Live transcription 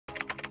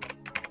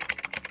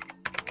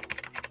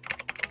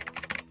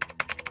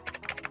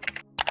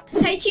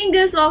Hi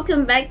Chingus!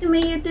 Welcome back to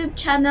my YouTube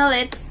channel.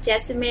 It's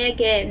JessiMae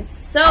again.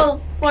 So,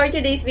 for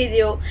today's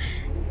video,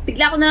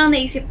 bigla ko na lang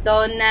naisip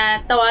doon na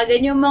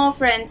tawagan yung mga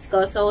friends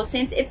ko. So,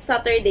 since it's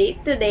Saturday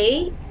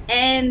today,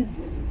 and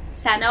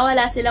sana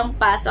wala silang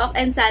pasok,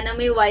 and sana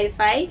may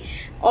wifi,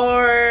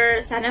 or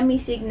sana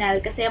may signal.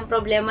 Kasi ang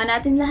problema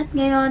natin lahat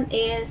ngayon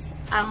is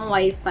ang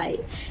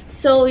wifi.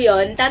 So,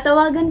 yon,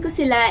 tatawagan ko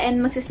sila and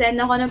magsasend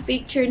ako ng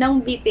picture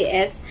ng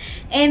BTS.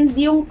 And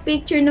yung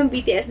picture ng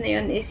BTS na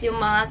yun is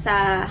yung mga sa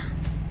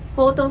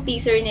photo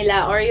teaser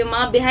nila or yung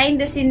mga behind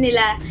the scene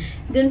nila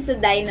dun sa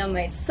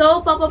Dynamite.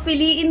 So,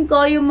 papapiliin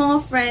ko yung mga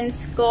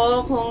friends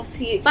ko kung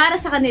para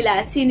sa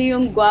kanila, sino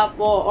yung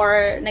gwapo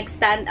or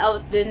nag-stand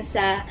out dun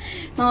sa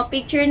mga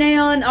picture na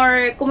yon,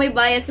 or kung may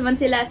bias man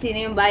sila,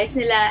 sino yung bias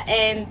nila.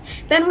 And,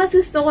 pero mas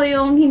gusto ko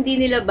yung hindi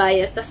nila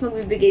bias, tapos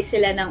magbibigay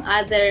sila ng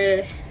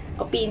other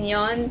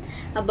opinion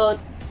about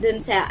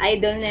dun sa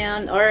idol na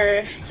yon,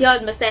 or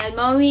yun, basta yun,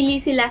 mamili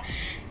sila.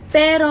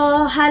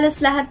 Pero,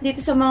 halos lahat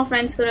dito sa mga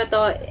friends ko na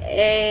to,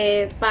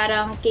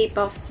 parang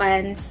K-pop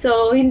fan.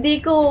 So,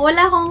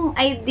 wala akong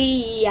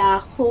idea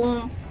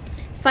kung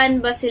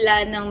fan ba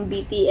sila ng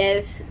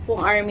BTS,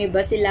 kung ARMY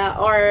ba sila,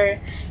 or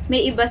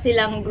may iba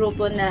silang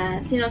grupo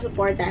na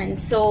sinusuportahan.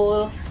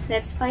 So,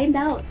 let's find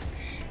out.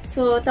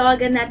 So,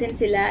 tawagan natin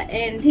sila,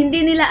 and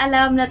hindi nila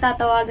alam na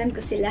tatawagan ko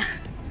sila.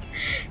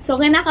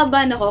 So,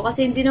 kinakabahan ako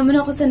kasi hindi naman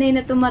ako sanay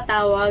na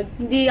tumatawag.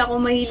 Hindi ako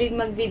mahilig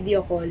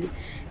mag-video call.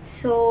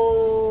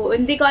 So,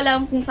 hindi ko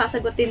alam kung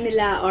sasagutin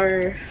nila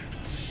or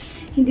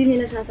hindi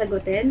nila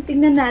sasagutin.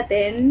 Tingnan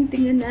natin.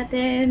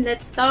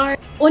 Let's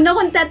start. Una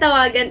kong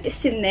tatawagan is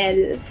si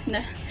Nel.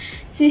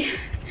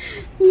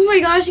 Oh my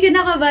gosh,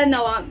 kinakabahan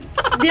ako.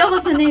 Hindi ako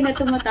sanay na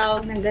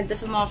tumatawag ng ganito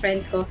sa mga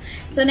friends ko.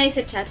 Sanay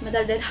sa chat.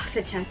 Madaldal ako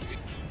sa chat.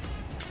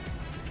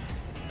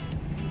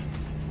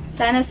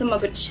 Sana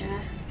sumagot siya.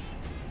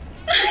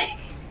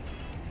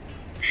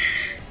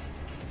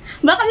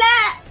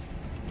 Bakla!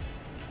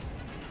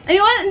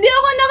 Ayun, hindi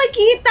ako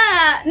nakikita.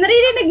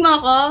 Naririnig mo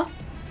ako?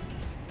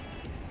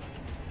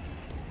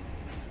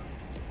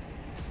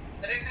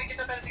 Naririnig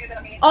kita pero hindi kita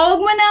nakikita. O,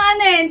 huwag mo na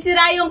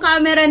sira yung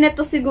camera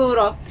nito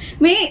siguro.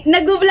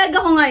 Nag-vlog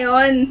ako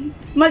ngayon.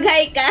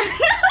 Mag-hi ka.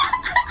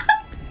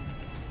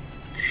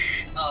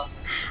 Oo.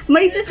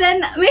 May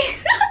sasend,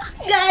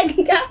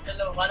 gagi ka.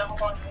 Hello, wala mo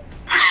kung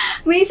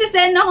May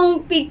sasend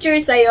akong picture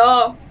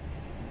sa'yo.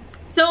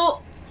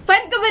 So,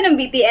 fan ka ba ng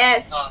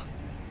BTS? Oo.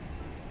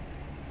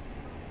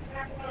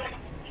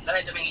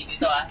 Medyo may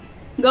dito ah.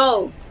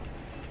 Go.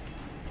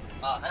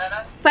 Ano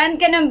na? Fan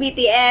ka ng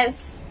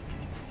BTS?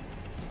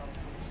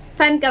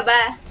 Fan ka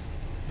ba?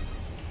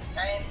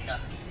 Kain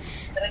ka.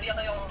 Pero hindi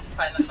ako yung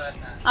fan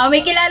na.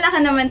 May kilala ka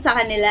naman sa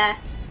kanila.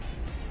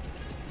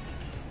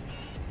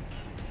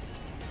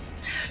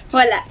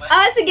 Wala.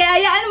 Sige,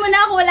 hayaan mo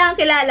na ako wala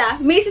kang kilala.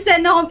 May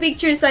sisend akong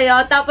picture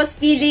sa'yo, tapos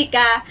pili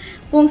ka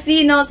kung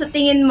sino sa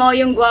tingin mo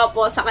yung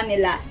gwapo sa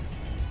kanila.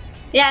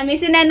 Yan, may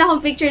sinend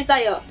akong picture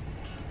sa'yo.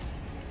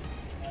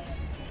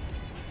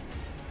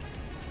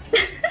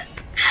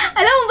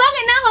 Alam mo ba,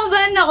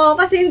 kinakabahan ako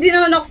kasi hindi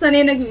naman ako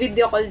sanay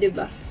nag-video call,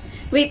 diba?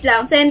 Wait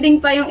lang, sending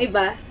pa yung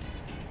iba.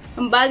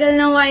 Ang bagal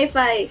ng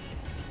wifi.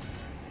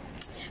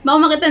 Baka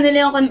makita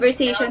nila yung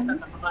conversation.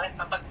 Bakit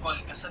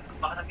napag-call ka?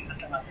 Baka nakita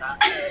ka mata?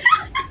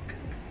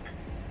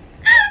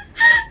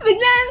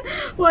 Biglan,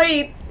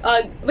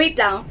 wait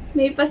lang.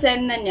 May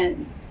pa-send na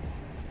niyan.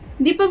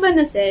 Hindi pa ba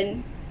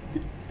na-send?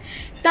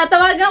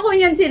 Tatawagan ko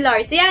niyan si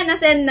Lars. Yan,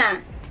 na-send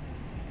na.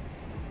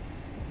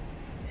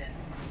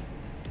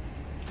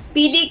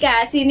 Pili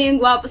ka, sino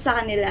yung gwapo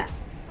sa kanila.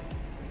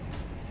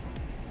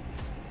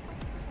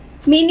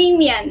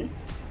 Meaning yan.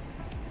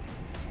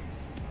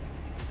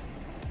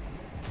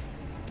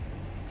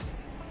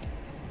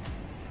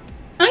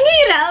 Ang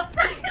hirap!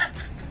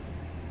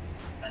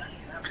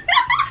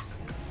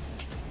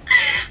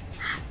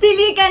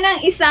 Pili ka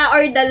ng isa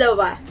or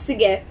dalawa.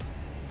 Sige.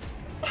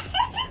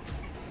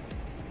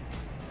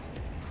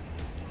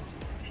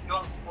 Si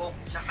Jungkook,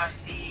 saka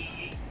si...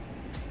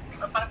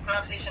 Parang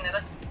pronunciation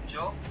nila,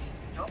 Jo?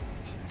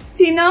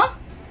 Sino?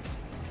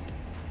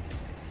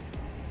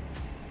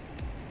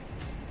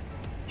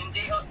 Yung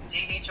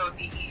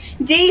J-H-O-P-E.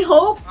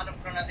 J-Hope? Anong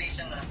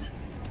pronunciation na?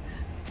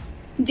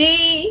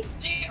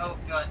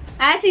 J-Hope yun.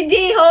 Si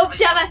J-Hope,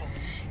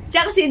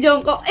 tsaka si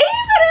Jungkook.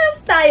 Parehas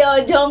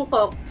tayo,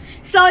 Jungkook.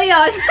 So,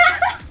 yun.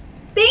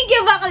 Thank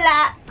you,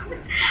 bakla.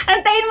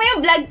 Antayin mo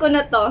yung vlog ko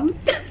na to.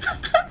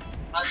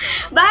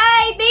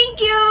 Bye!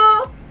 Thank you!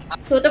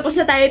 So, tapos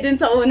na tayo dun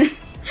sa una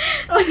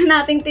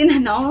nating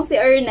tinanong, si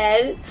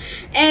Ernel.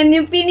 And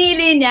yung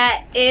pinili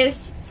niya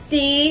is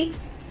si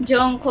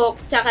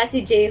Jungkook tsaka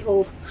si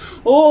J-Hope.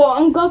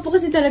 Ang gwapo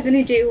kasi talaga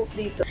ni J-Hope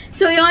dito.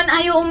 So yun,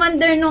 ayaw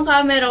umandar nung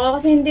camera ko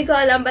kasi hindi ko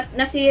alam ba't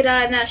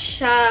nasira na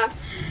siya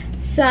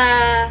sa...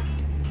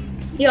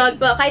 Yun,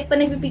 kahit pa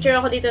nagpipicture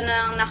ako dito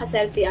ng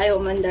naka-selfie, ayaw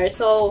umandar.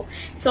 So,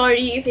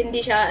 sorry if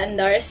hindi siya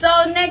andar. So,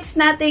 next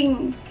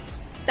nating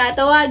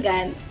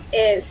tatawagan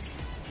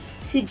is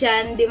si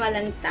Jan Di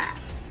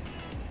Malanta.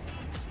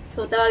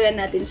 So, tawagan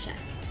natin siya.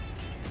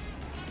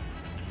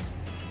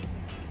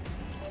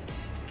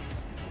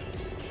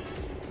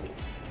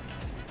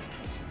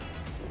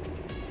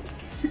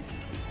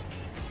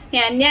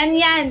 Yan, yan,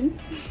 yan.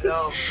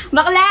 Go.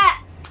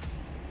 Bakla!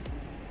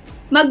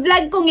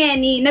 Mag-vlog ko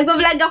ngeni.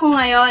 Nag-vlog ako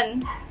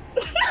ngayon.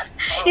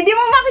 Hindi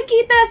mo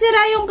makikita,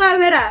 sira yung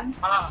camera.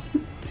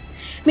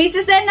 May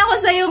sasend ako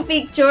sa yung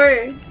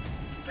picture.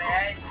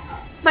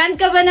 Fan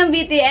ka ba ng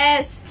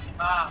BTS?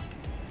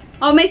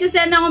 O, may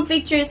sasend akong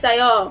picture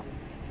sa'yo.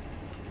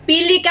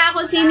 Pili ka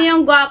kung sino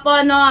yung gwapo,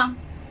 no?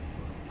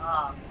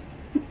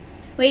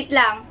 Wait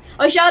lang.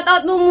 O,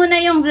 shoutout mo muna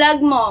yung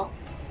vlog mo.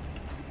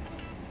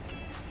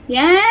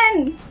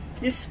 Yan!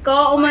 Diyos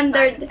ko,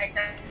 umandar.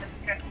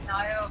 Subscribe na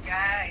kayo,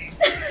 guys.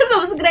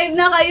 Subscribe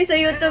na kayo sa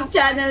YouTube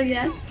channel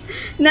niya.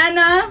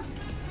 Nana?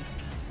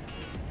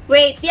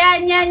 Wait,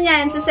 yan, yan,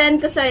 yan.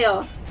 Sasend ko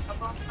sa'yo.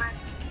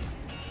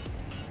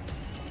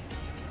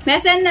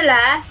 Nasend na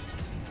la?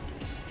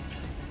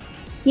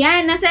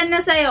 Yan, nasend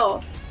na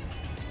sa'yo.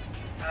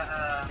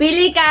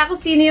 Pili ka kung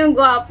sino yung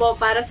gwapo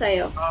para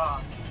sa'yo.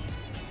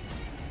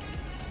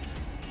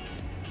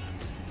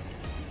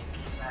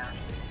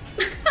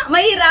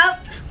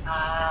 Mahirap?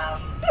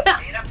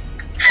 Mahirap.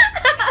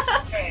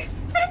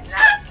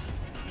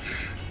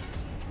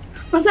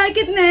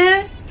 Masakit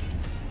na.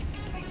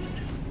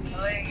 Oh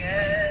my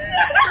God.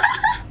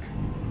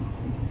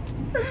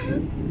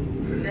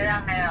 Wala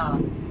lang kayo.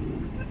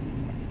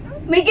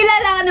 May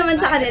kilala ka naman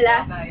sa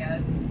kanila.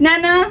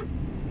 Nana?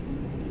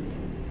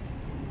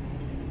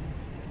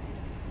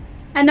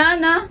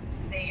 Ano?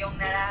 Teyong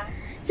na lang.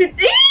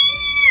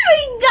 Oh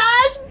my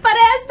gosh!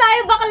 Parehas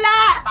tayo,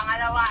 bakla!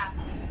 Pangalawa.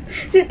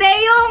 Si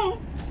Teyong!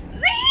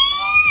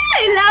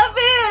 I love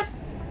it!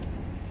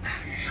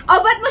 O,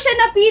 ba't mo siya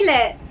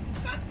napili?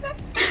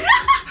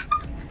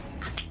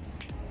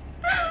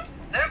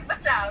 Love pa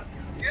siya.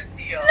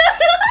 Beauty, oh.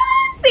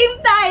 Same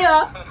tayo.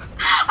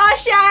 O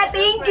siya,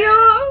 thank you!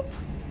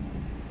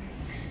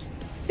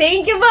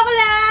 Thank you,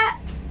 bakla!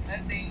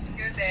 Thank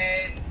you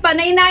din.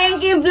 Panay-nayan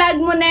ko yung vlog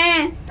mo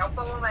na. Ikaw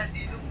pa mo man,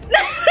 dito po.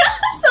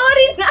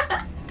 Sorry na!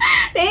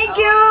 Thank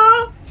you!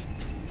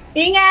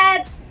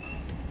 Ingat!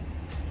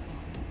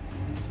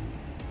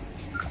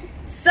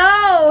 So,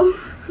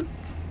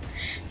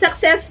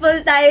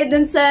 successful tayo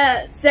dun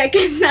sa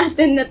second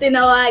natin na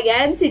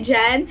tinawagan, si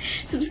Jan.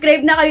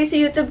 Subscribe na kayo sa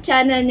YouTube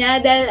channel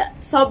niya dahil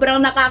sobrang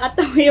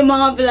nakakatawa yung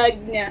mga vlog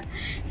niya.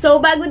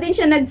 So, bago din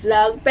siya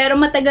nag-vlog, pero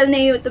matagal na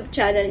yung YouTube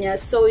channel niya.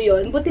 So,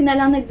 yun. Buti na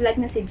lang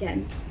nag-vlog na si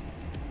Jan.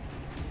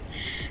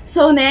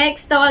 So,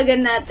 next,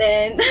 tawagan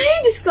natin. Ay,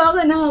 Diyos ko,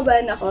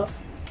 nakabahan ako.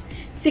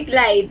 Si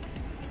Clyde.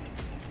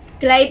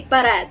 Clyde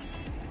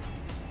Paras.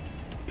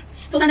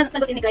 So, sana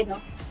sagutin ni Clyde,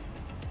 no?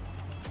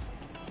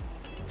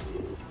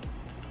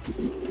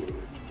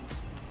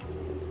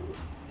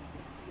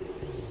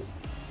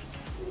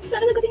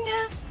 Sana sagutin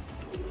niya.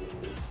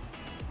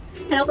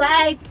 Hello,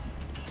 Clyde.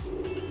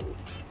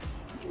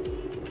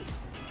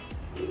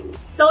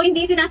 So,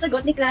 hindi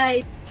sinasagot ni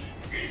Clyde.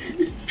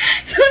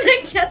 So,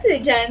 nag-chat si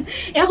Jan.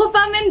 Ako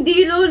pa man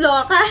di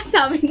luloka,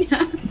 sabi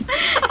niya.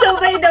 So,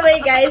 by the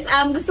way, guys,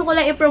 gusto ko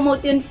lang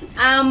i-promote yung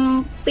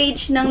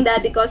page ng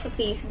daddy ko sa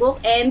Facebook.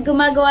 And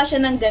gumagawa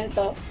siya ng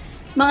ganito.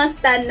 Mga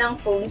stand ng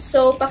phone.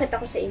 So, pakita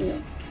ko sa inyo.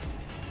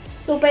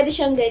 So, pwede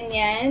siyang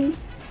ganyan.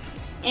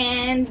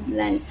 And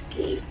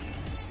landscape.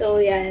 So,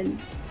 yan.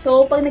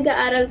 So, pag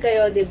nag-aaral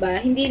kayo,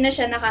 diba, hindi na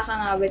siya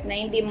nakakangawit na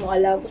hindi mo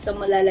alam kung saan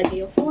mo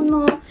lalagay yung phone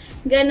mo.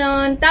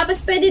 Ganon.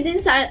 Tapos, pwede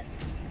din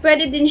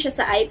siya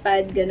sa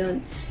iPad, ganon.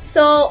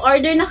 So,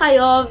 order na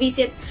kayo,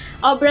 visit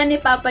Obra ni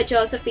Papa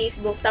Jo sa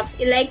Facebook, tapos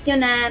i-like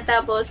nyo na,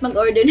 tapos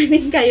mag-order na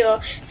din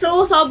kayo.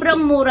 So, sobrang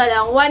mura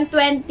lang,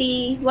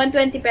 120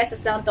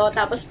 pesos lang to,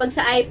 tapos pag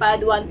sa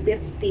iPad,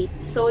 150.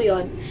 So,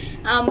 yun.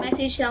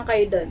 Message lang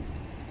kayo dun.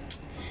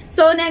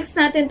 So, next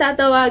natin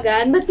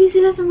tatawagan. Ba't di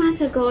sila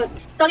sumasagot?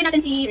 Tawagin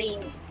natin si Rain.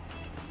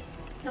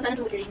 So, sana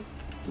sumagot si Rain.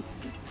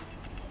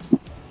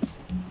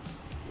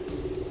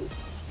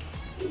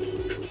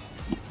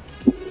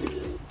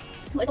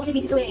 So, ito kasi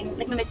busy ko eh.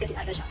 Nagme-med kasi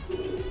ata siya.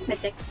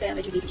 Medtech, kaya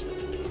medyo busy siya.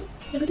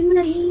 Sagutin mo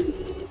na rin.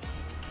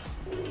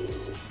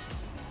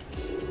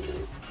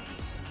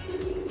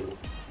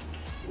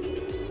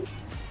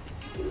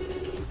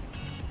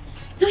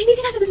 So, hindi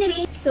sinasagot ni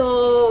Ray. So,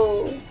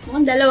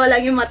 mukhang dalawa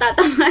lang yung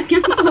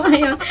matatawagan ko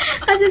ngayon.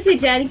 Kasi si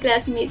Jan,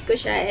 classmate ko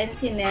siya, and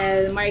si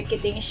Nel,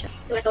 marketing siya.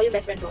 So, ito yung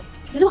best friend ko.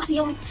 Dalawa kasi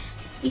yung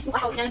Facebook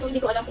account niya, so hindi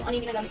ko alam kung ano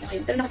yung ginagamit niya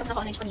ngayon. Pero nakatap na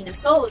ako online siya kanina.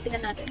 So,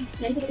 tingnan natin.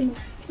 Yan, sagutin mo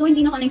na. So,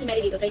 hindi na online si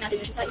Mary dito. Try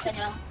natin siya sa isa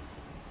niyang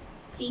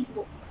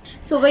Facebook.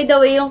 So, by the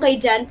way, yung kay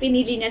Jan,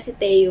 pinili niya si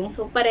Taeyong.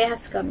 So,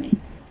 parehas kami.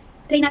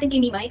 Try natin kay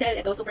Mimay,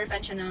 dahil ito, super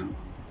fan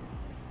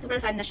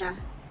na siya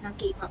ng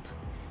K-pop.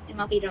 Yung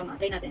mga K-drama.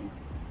 Try natin.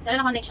 Sana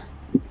na-connect siya.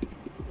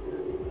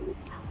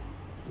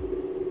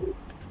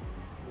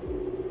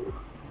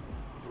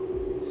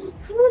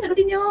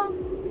 Sagutin niyo.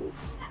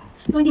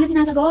 So, hindi na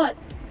sinasagot.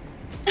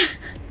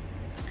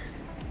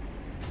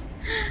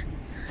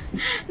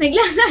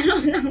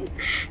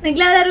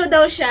 Naglalaro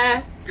daw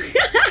siya.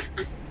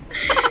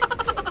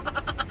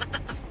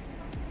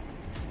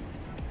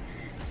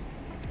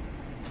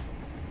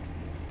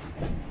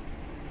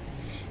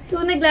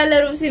 So,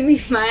 naglalaro si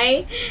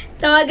Mimay.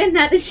 Tawagan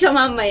natin siya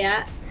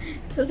mamaya.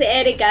 So, si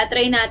Erica,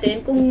 try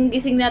natin kung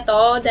gising na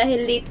to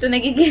dahil late to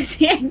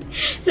nagigising.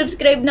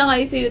 Subscribe na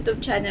kayo sa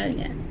YouTube channel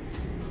niya.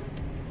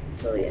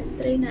 So, yan.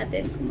 Try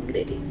natin kung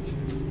magre-ring.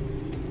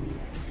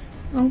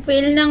 Ang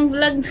fail ng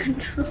vlog na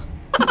to.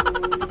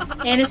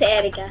 Ayan na si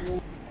Erica.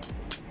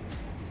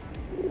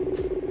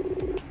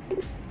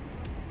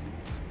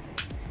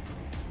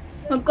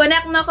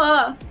 Mag-connect na ko.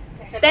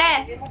 Te!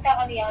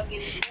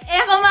 Eh,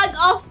 ako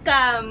mag-off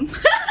cam.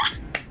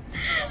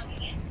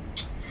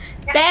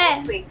 Te!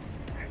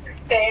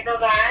 Te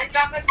naman,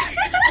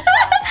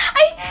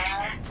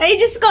 Ay,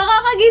 Diyos ko,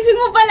 kakagising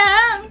mo pa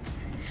lang.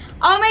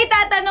 Oh, may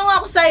tatanong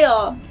ako sa'yo.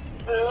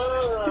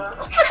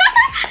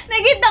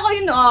 Nakita ko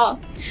yun, oh.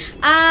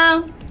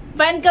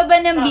 Fan ka ba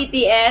ng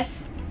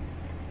BTS?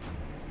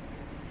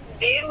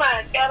 Hindi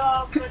man,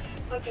 pero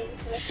magaling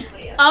sila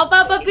sumaya. Oh,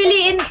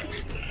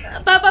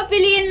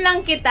 papapiliin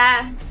lang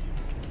kita.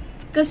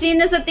 Kung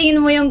sino sa tingin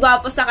mo yung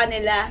gwapo sa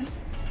kanila.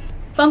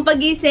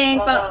 Pampagising,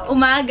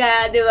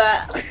 umaga, di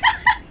ba?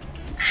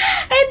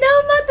 Ay, daw,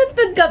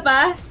 matuntun ka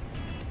pa.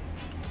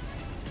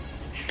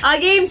 Oh,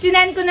 game,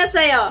 sinend ko na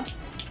sa'yo.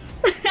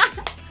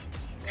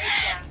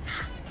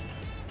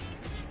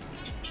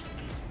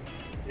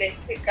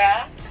 Let's ka?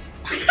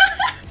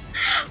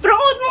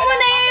 Promote mo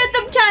muna yung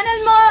YouTube channel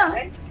mo.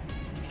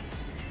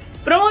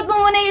 Promote mo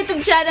muna yung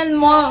YouTube channel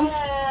mo.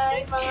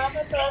 Hi, mga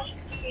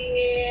Katotski.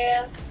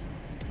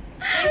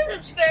 Please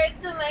subscribe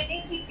to my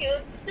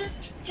YouTube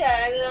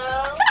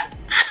channel.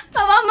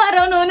 Tama,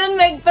 marunong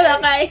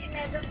magpalakay.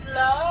 Another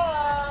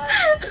vlog.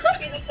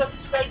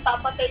 Pinasubscribe,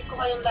 papatay ko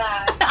kayong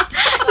lahat.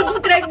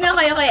 Subscribe na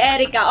kayo kay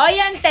Erica. O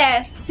yan,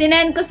 te.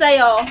 Sinend ko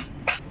sa'yo.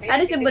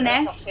 Ano si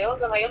Bune?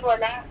 Hanggang ngayon,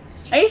 wala.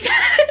 Ay,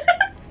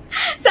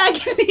 sa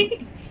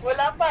akin.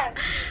 Wala pa.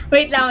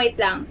 Wait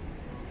lang.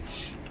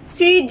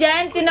 Si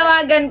Jan,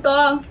 tinawagan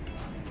ko.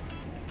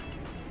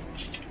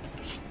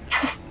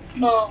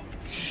 Oh.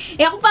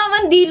 Eh, ako pa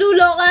man, di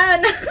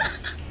lulokan.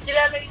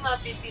 Kilala yung mga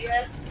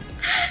BTS?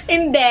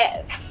 Hindi.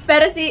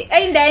 Pero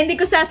hindi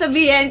ko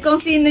sasabihin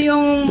kung sino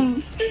yung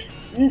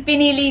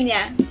pinili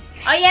niya.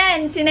 O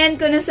yan, sinend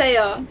ko na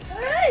sa'yo.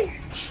 Ay!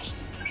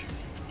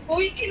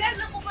 Uy,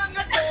 kilala ko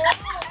mga to.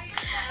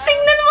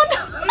 Tingnan mo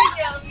to. Uy,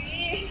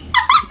 yummy.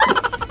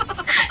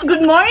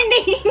 Good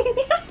morning.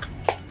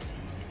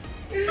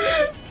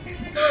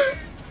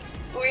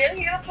 Uy, ang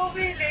hirap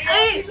pumili.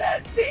 Ay.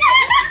 Di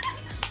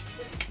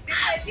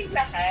pwedeng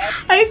lahat.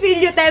 I feel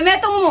you, te.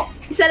 Metong mo.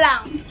 Isa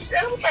lang. Isa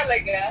lang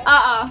talaga.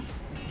 Oo.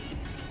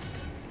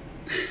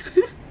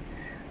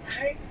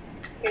 Ay,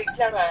 wait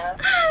lang ah.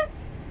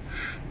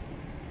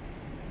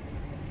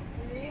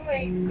 Uy,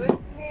 my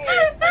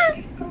goodness.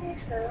 Ay,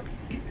 kumusta?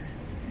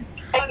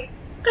 Ay,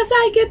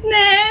 Kasagit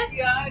na eh.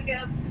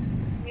 gagat.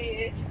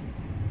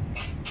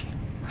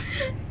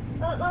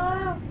 Oo,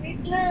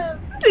 wait lang.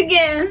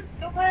 Sige.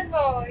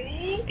 Tumano,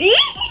 eh.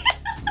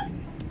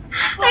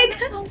 Ay,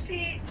 Kung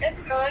si,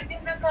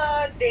 yung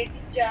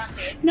naka-dating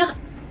jacket.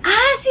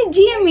 si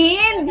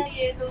Jimin.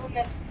 Naka-yellow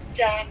na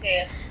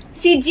jacket.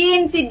 Si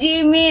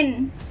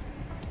Jimin.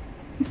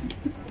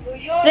 Ano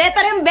yun? Reto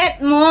rin bet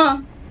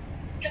mo.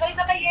 Tsaka yung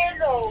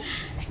naka-yellow.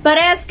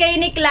 Parehas kayo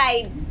ni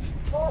Clyde.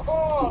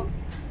 Oo.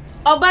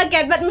 O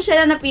bakit? Ba't mo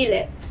sila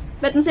napili?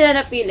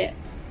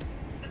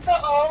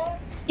 Totoo.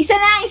 Isa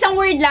lang, isang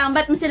word lang.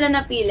 Ba't mo sila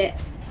napili?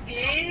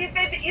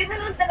 Pwede, yun na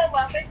lang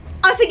dalawa. Pwede,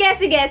 O sige.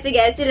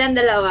 Silang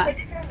dalawa.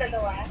 pwede silang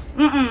dalawa.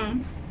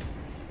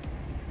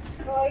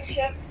 Oh,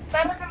 chef.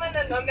 Para naman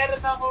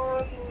meron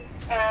akong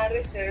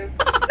reserve.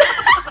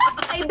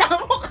 Ay,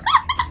 damo ka.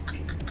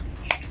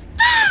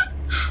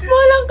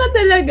 Walang ka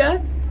talaga.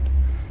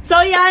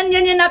 So, yan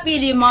yung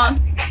napili mo.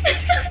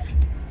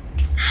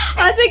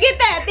 O, sige,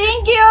 te.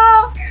 Thank you.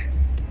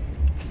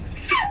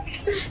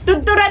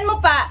 Tuturan mo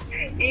pa.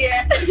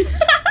 Yeah.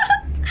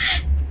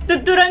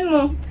 Tuturan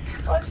mo.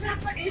 Oh, chef,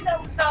 mag-ilaw.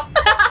 Stop.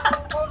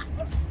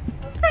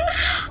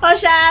 O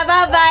siya,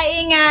 bye-bye.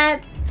 Ingat.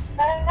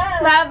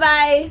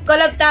 Bye-bye.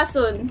 Collab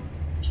tasun.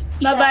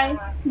 Bye-bye.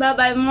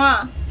 Bye-bye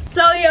mo.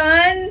 So,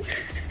 yun.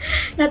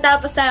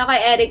 Natapos tayo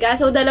kay Erica.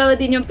 So, dalawa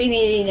din yung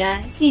pinili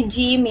niya. Si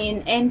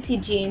Jimin and si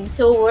Jin.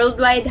 So,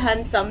 worldwide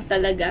handsome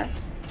talaga.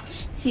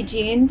 Si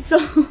Jin.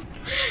 So,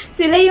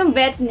 sila yung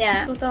bet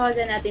niya. So,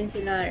 tawagan natin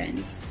si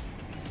Lawrence.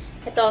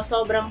 Ito,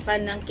 sobrang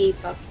fan ng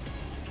K-pop.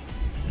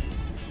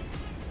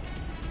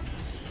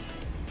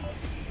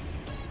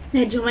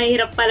 Medyo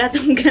mahirap pala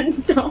tong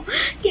ganito.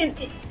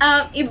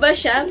 Iba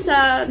siya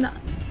sa...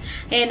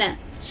 Ayan na.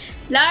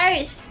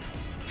 Lars!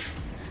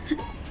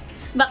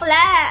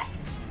 Bakla!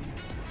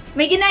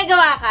 May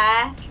ginagawa ka?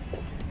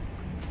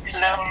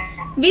 Hello.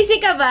 Busy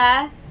ka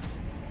ba?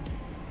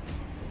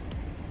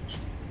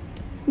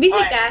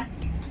 Busy ka?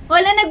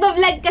 Wala,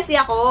 nagbablog kasi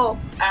ako.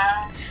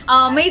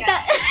 Oh, may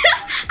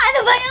ano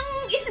ba yung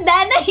isda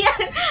na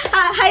yan?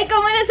 Hi ka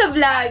muna sa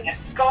vlog.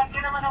 Gawin ko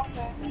naman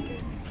ako.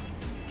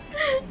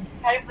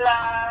 Hi,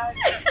 vlog.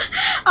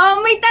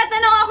 Oh, may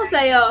tatanong ako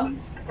sa'yo.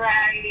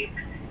 Subscribe.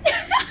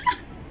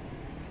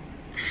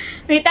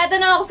 May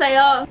tatanong ako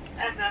sa'yo.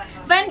 Ano?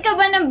 Fan ka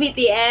ba ng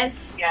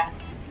BTS? Yeah.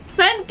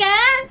 Fan ka?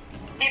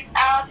 Beat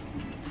out.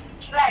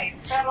 slide.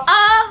 Pero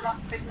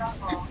lapit lang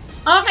ko.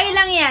 Okay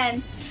lang yan.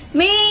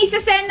 May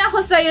isasend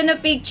ako sa'yo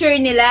na picture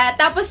nila,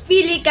 tapos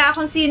pili ka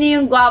kung sino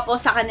yung gwapo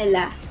sa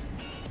kanila.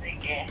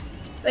 Sige.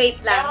 Wait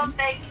Pero lang.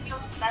 take yung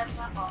stand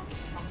na ko.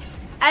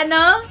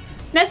 Ano?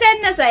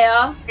 Nasend na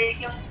sa'yo? Take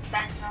yung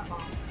stand na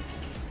ko.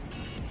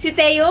 Si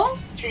Taeyong?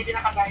 Siya yung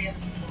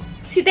nakabayas ko.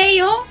 Si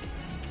Taeyong?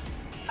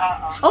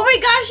 Oo. Oh my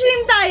gosh,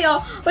 same tayo.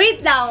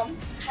 Wait lang.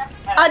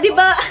 Oh, di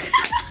ba?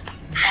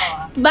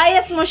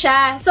 Bias mo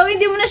siya. So,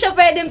 hindi mo na siya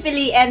pwedeng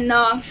piliin,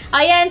 no?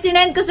 Ayan,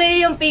 sinend ko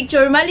sa'yo yung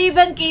picture.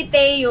 Maliban kay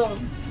Taeyong.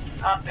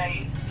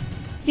 Okay.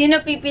 Sino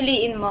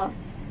pipiliin mo?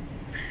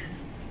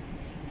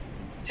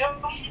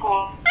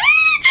 Jungkook.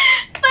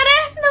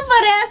 Parehas na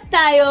parehas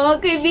tayo.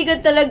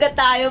 Magkaibigan talaga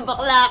tayo,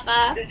 bakla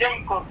ka.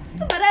 Jungkook.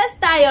 Parehas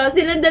tayo.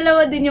 Silang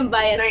dalawa din yung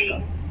bias ko.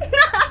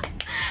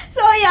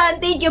 So, ayan.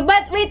 Thank you.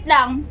 But, wait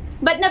lang.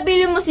 Ba't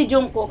napili mo si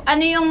Jungkook?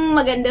 Ano yung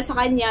maganda sa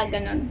kanya?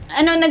 Ganon.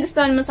 Ano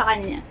nagustuhan mo sa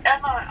kanya?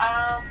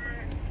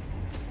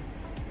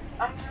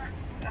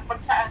 Pag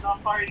sa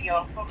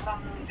choreo,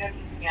 sobrang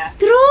galing niya.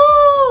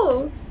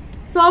 True!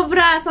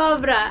 Sobra,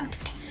 sobra.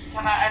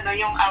 Tsaka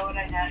yung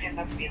aura niya in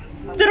the film.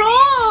 So,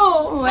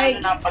 True! Oh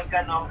my na pag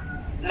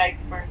live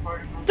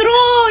performance.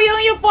 True!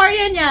 Yung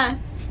euphoria niya.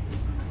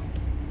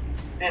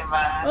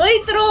 Diba? Uy,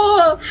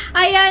 true!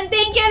 Ayan,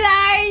 thank you,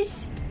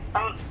 Lars!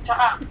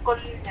 Tsaka cool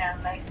niya,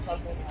 like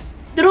sobrang.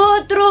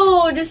 True,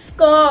 true! Diyos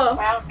ko!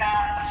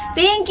 Welcome!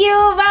 Thank you!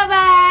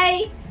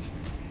 Bye-bye!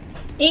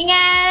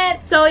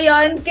 Ingat! So,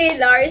 yon kay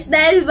Lars,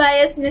 dahil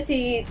bias na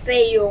si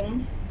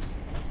Taeyong.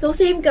 So,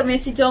 same kami.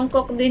 Si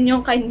Jungkook din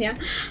yung kanya.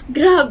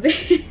 Grabe!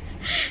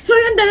 So,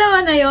 yung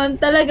dalawa na yon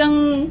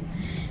talagang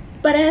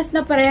parehas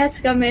na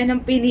parehas kami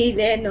ng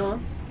pinili, no?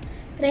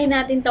 Try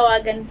natin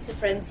tawagan si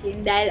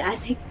Francine dahil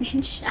addict din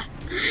siya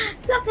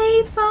sa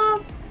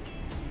K-pop.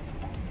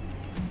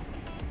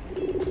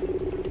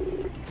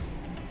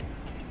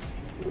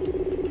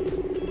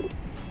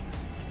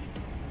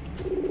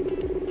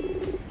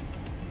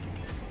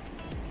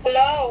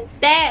 Hello!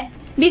 Te,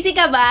 busy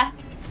ka ba?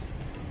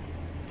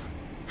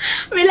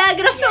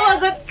 Milagros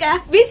sumagot ka.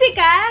 Busy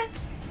ka?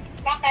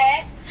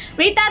 Bakit?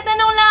 May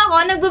tatanong lang ako.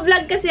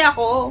 Nagbablog kasi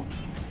ako.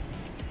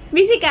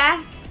 Busy ka?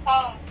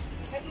 Oh.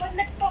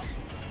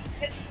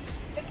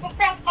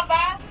 Nagpo-prank ka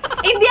ba?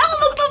 Hindi ako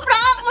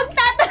magpa-prank.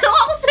 Magtatanong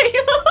ako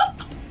sa'yo.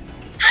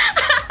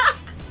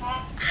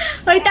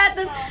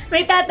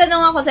 may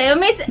tatanong ako sa'yo.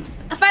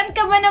 Fan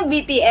ka ba ng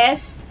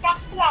BTS?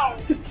 Facts lang.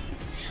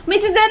 May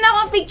sasend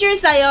akong picture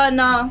sa'yo,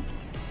 no?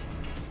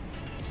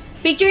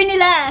 Picture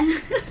nila.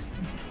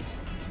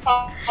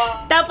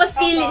 Tapos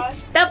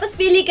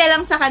pili ka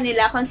lang sa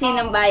kanila kung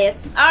sinong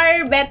bias.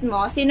 Or bet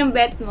mo. Sinong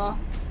bet mo?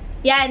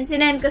 Yan,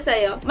 sinend ko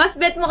sa'yo. Mas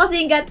bet mo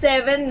kasi yung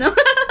GOT7, no?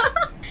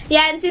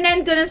 Yan,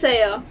 sinend ko na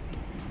sa'yo.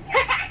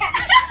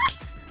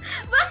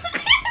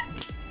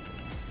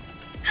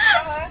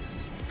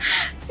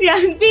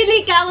 Yan,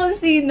 pili ka kung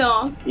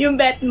sino yung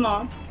bet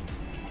mo.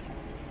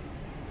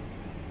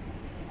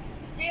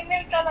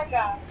 Gmail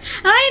talaga.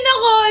 Ay,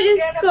 nako,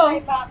 Diyos ko.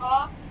 Nag-reply ba ako?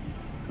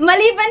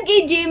 Maliban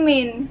kay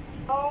Jimin.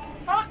 Oh,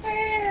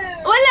 bakit?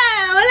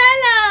 Wala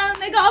lang.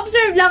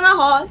 Nag-observe lang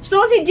ako.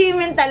 So, si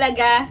Jimin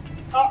talaga.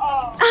 Oo.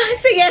 Ah,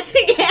 sige.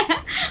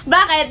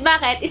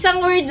 Bakit?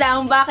 Isang word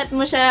lang, bakit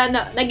mo siya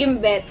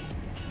naging bet?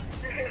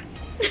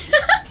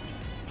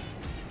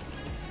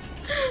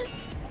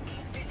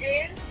 Si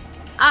Jill?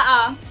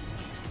 Oo.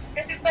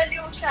 Kasi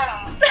baliw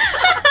siya.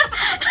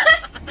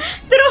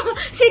 True.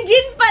 Si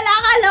Jin pala.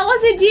 Akala ko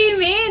si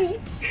Jimin.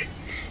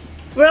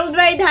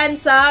 Worldwide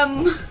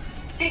handsome.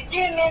 Si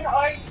Jimin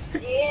or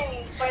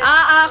Jin.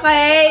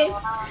 Okay.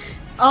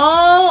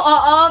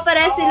 Oo.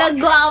 Pare sila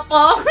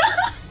gwapo.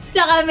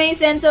 Tsaka may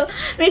sense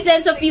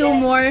of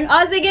humor.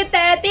 Oh, sige,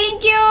 te.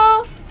 Thank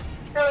you.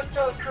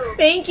 True.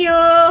 Thank you.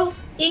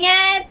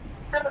 Ingat.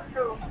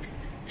 True.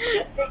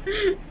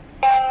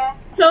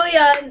 So,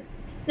 yun.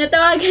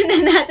 Natawagan na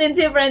natin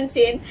si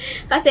Francine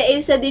kasi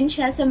isa din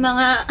siya sa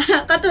mga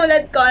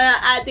katulad ko na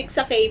addict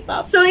sa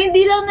K-pop. So,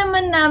 hindi lang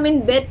naman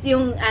namin bet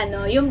yung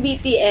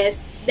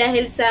BTS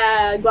dahil sa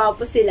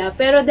gwapo sila.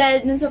 Pero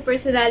dahil dun sa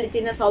personality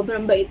na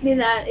sobrang bait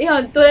nila,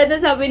 yun, tulad na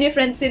sabi ni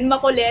Francine,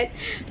 makulit,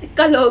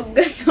 kalog,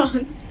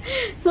 gano'n.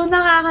 So,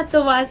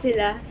 nakakatuwa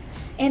sila.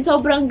 And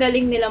sobrang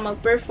galing nila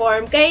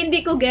mag-perform. Kaya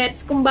hindi ko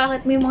gets kung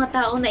bakit may mga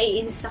taong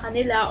naiinis sa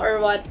kanila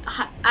or what,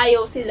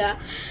 ayaw sila.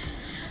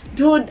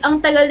 Dude,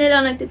 ang tagal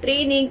nila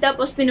nagtitraining,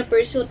 tapos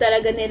pinupursue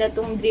talaga nila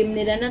tong dream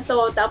nila na to,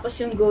 tapos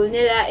yung goal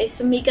nila is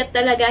sumikat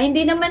talaga.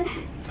 Hindi naman,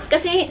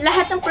 kasi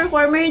lahat ng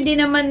performer, hindi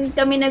naman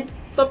kami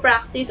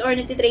nagpa-practice or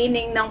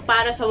nagtitraining ng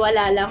para sa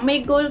wala lang.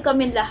 May goal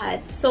kami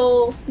lahat.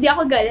 So, di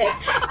ako galit.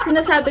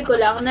 Sinasabi ko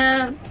lang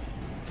na,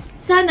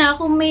 sana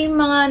kung may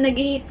mga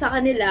nag-hate sa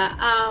kanila,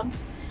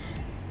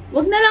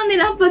 wag na lang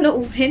nilang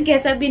panoorin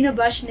kesa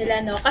binabash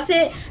nila, no?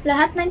 Kasi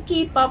lahat ng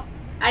K-pop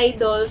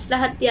idols,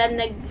 lahat yan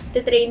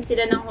nag-train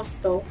sila ng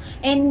husto.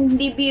 And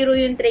hindi biro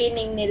yung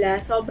training nila.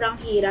 Sobrang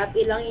hirap.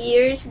 Ilang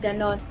years,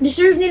 ganon.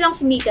 Deserve nilang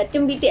sumikat.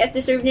 Yung BTS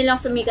deserve nilang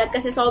sumikat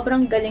kasi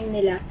sobrang galing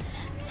nila.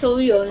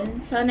 So,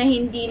 yun. Sana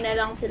hindi na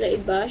lang sila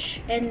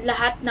i-bash. And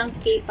lahat ng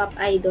K-pop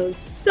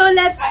idols. So,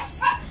 let's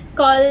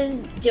call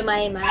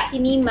Jemima. Si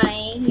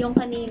Nimay, yung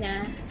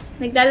kanina.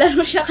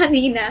 Naglalaro siya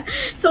kanina.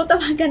 So,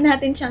 tawagan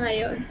natin siya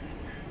ngayon.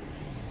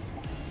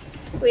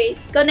 Wait.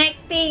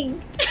 Connecting.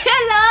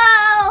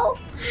 Hello!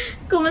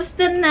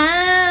 Kumusta na?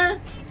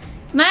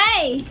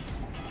 May!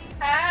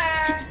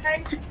 Hi!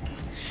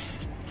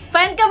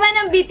 Fan ka ba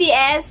ng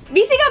BTS?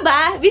 Busy ka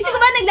ba? Busy ka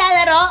ba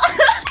naglalaro?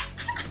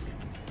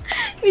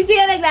 Busy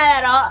ka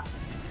naglalaro?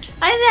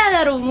 Ano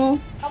naglalaro mo?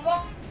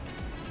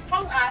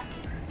 Among Us.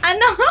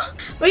 Ano?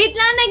 Wait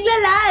lang,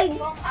 naglalag.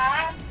 Among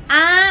Us.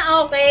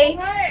 Okay.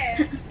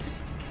 Okay.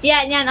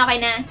 Yan, okay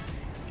na.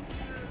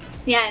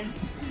 Yan.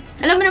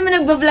 Alam mo naman,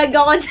 nagbablog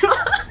ako.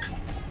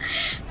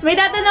 May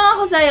tatanong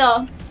ako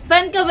sa'yo.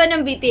 Fan ka ba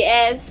ng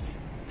BTS?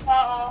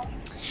 Oo.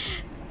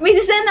 May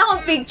sisend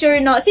akong picture,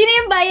 no? Sino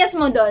yung bias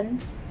mo doon?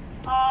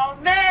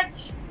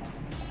 Medj.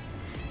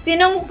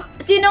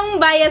 Sinong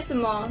bias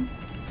mo?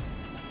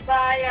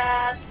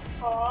 Bias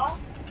ko.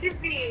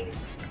 TV.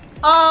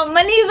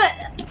 Maliban.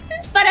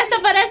 Pares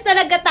na pares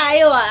talaga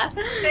tayo, ah.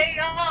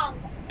 Sayang.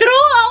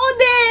 True, ako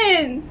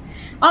din.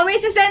 May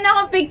sisend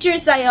akong picture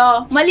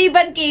sa'yo.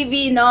 Maliban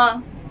KV,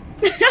 no?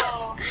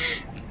 Oo.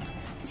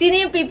 Sino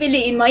yung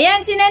pipiliin mo?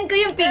 Yan, sinend ko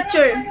yung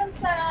picture. Pero ngayon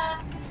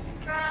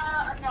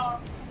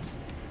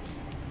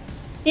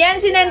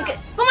Yan, sinend ko.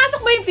 Pumasok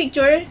ba yung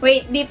picture?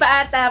 Wait, di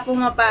pa ata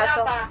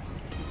pumapasok.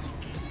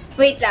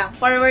 Wait lang,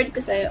 forward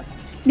ko sa'yo.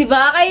 Di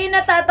ba? Kayo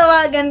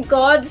natatawagan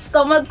ko. Diyos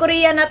ko,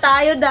 mag-Korea na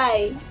tayo,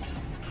 Day.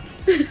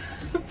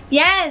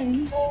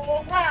 Yan.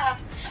 Oo nga.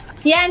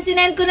 Yan,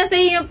 sinend ko na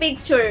sa'yo yung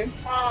picture.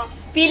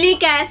 Pili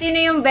ka, sino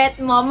yung bet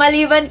mo?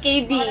 Maliban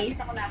KB.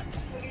 Nakita ko na.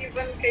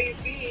 Maliban kay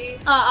B.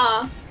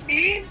 Oo.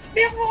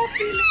 Hindi ako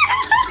pili.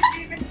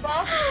 Pili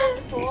ba?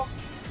 Ito.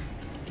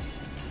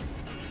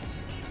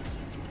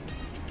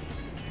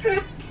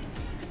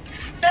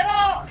 Pero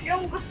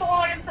yung gusto ko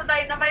ngayon sa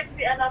Dynamite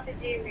si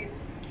Jimin.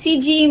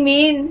 Si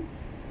Jimin.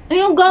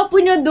 Ay, ang gwapo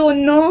niya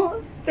doon, no?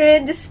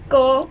 Diyos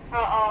ko.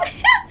 Oo.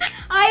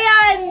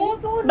 Ayan!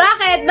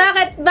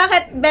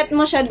 Bakit bet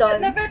mo siya doon?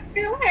 Nabet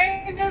yung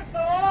hair niya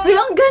doon. Ay,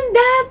 ang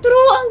ganda!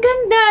 True, ang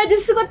ganda!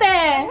 Diyos ko,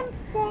 te!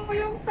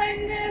 Yung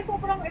style niya,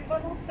 sobrang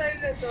iba ng style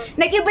niya doon.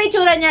 Nag-iba yung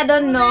tsura niya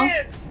doon, no?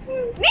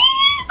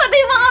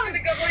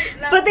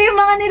 Pati yung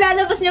mga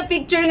nilalabas niya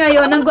picture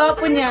ngayon, ang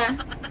gwapo niya.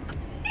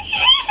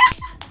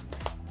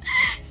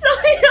 So,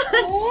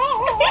 yun.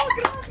 Oo,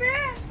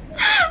 grabe.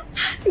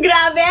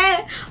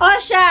 Grabe! O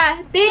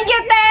siya! Thank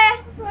you,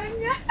 te!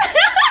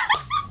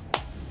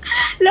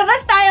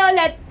 Labas tayo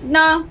ulit,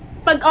 no?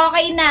 Pag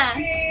okay na.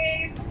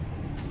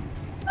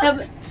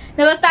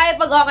 Labas tayo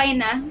pag okay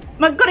na.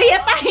 Mag-Korea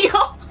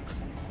tayo.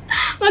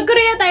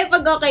 Mag-Korea tayo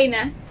pag okay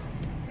na.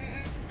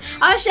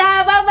 O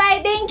siya,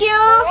 bye-bye! Thank you!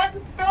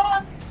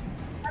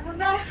 Ano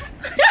na?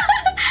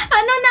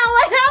 Ano na?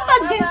 Wala pa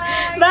din.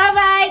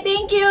 Bye-bye!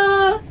 Thank you!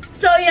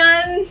 So,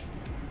 yan.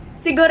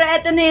 Siguro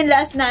ito na yung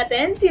last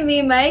natin, si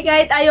Mimay.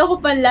 Kahit ayoko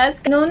pang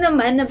last. Noon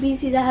naman,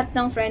 na-busy lahat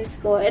ng friends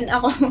ko. And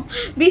ako,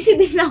 busy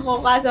din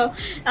ako. Kaso,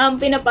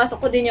 pinapasok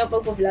ko din yung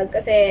pag-vlog.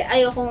 Kasi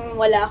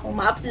wala akong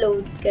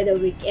ma-upload kada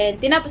weekend.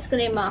 Tinapos ko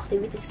na yung mga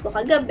activities ko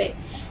kagabi.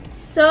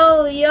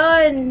 So,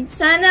 yun.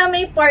 Sana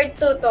may part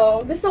 2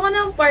 to. Gusto ko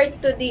ng part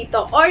 2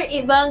 dito. Or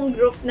ibang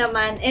group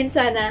naman. And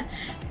sana,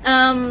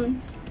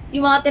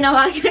 yung mga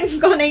tinawagan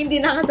ko na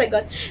hindi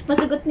nakasagot,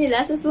 masagot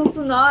nila sa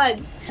susunod.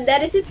 And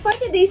that is it for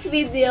today's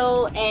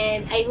video.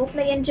 And I hope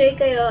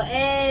nag-enjoy kayo.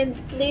 And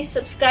please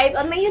subscribe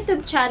on my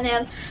YouTube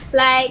channel.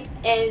 Like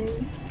and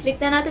click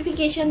the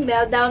notification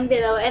bell down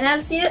below. And I'll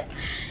see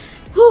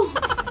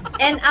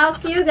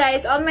you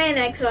guys on my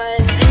next one.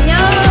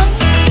 Annyeong!